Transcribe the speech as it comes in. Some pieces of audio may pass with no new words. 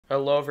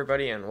Hello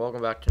everybody and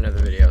welcome back to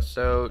another video.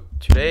 So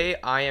today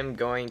I am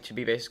going to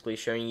be basically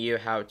showing you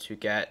how to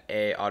get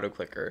a auto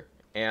clicker,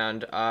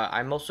 and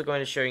I'm also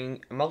going to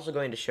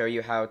show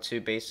you how to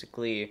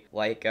basically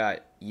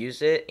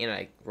use it in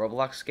a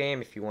Roblox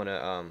game if you want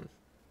to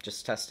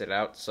just test it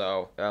out.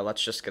 So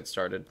let's just get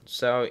started.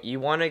 So you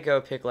want to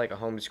go pick like a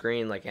home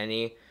screen, like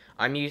any.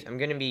 I'm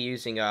going to be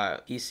using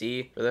a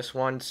PC for this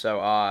one.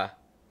 So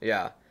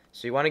yeah.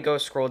 So you want to go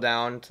scroll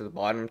down to the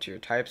bottom to your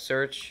type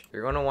search.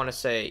 You're going to want to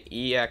say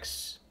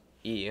EXE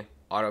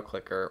auto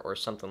clicker or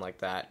something like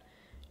that.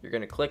 You're going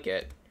to click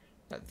it.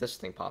 This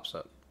thing pops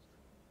up.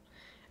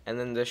 And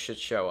then this should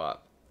show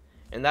up.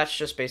 And that's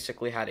just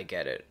basically how to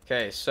get it.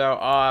 Okay,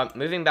 so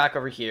moving back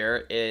over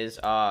here is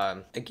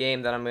a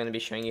game that I'm going to be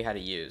showing you how to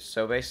use.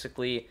 So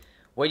basically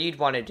what you'd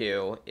want to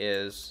do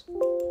is,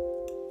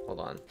 hold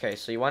on. Okay,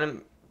 so you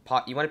want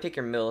to pick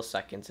your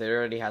milliseconds. It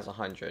already has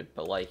 100,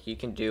 but like you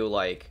can do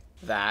like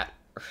that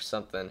or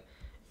something,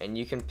 and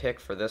you can pick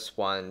for this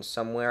one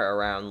somewhere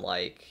around,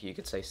 like, you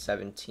could say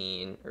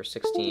 17 or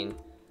 16,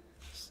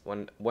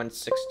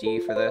 160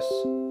 for this.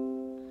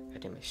 God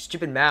damn, my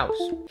stupid mouse.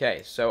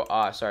 Okay, so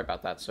sorry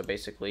about that. So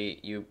basically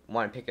you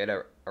want to pick it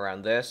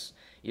around this.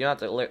 You don't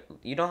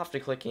have to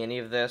click any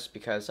of this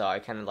because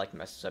it kind of like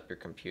messes up your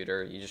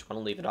computer. You just want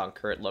to leave it on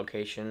current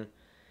location,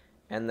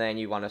 and then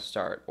you want to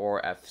start,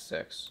 or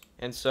F6.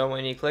 And so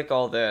when you click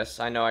all this,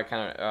 I know I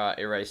kind of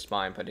erased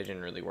mine, but it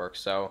didn't really work,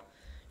 so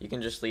you can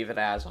just leave it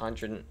as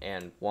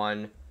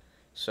 101.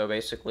 So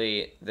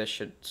basically this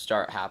should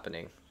start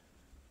happening.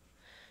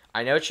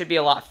 I know it should be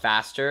a lot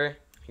faster.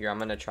 Here, I'm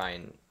gonna try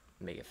and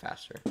make it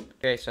faster.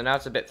 Okay, so now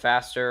it's a bit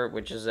faster,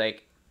 which is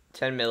like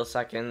 10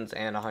 milliseconds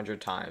and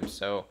 100 times,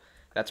 so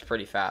that's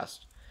pretty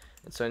fast.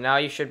 And so now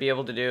you should be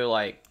able to do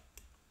like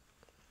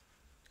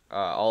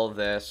all of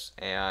this,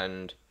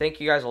 and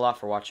thank you guys a lot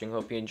for watching.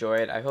 Hope you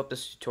enjoyed. I hope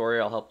this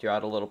tutorial helped you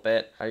out a little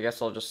bit. I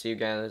guess I'll just see you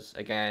guys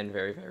again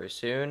very, very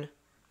soon.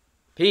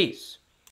 Peace.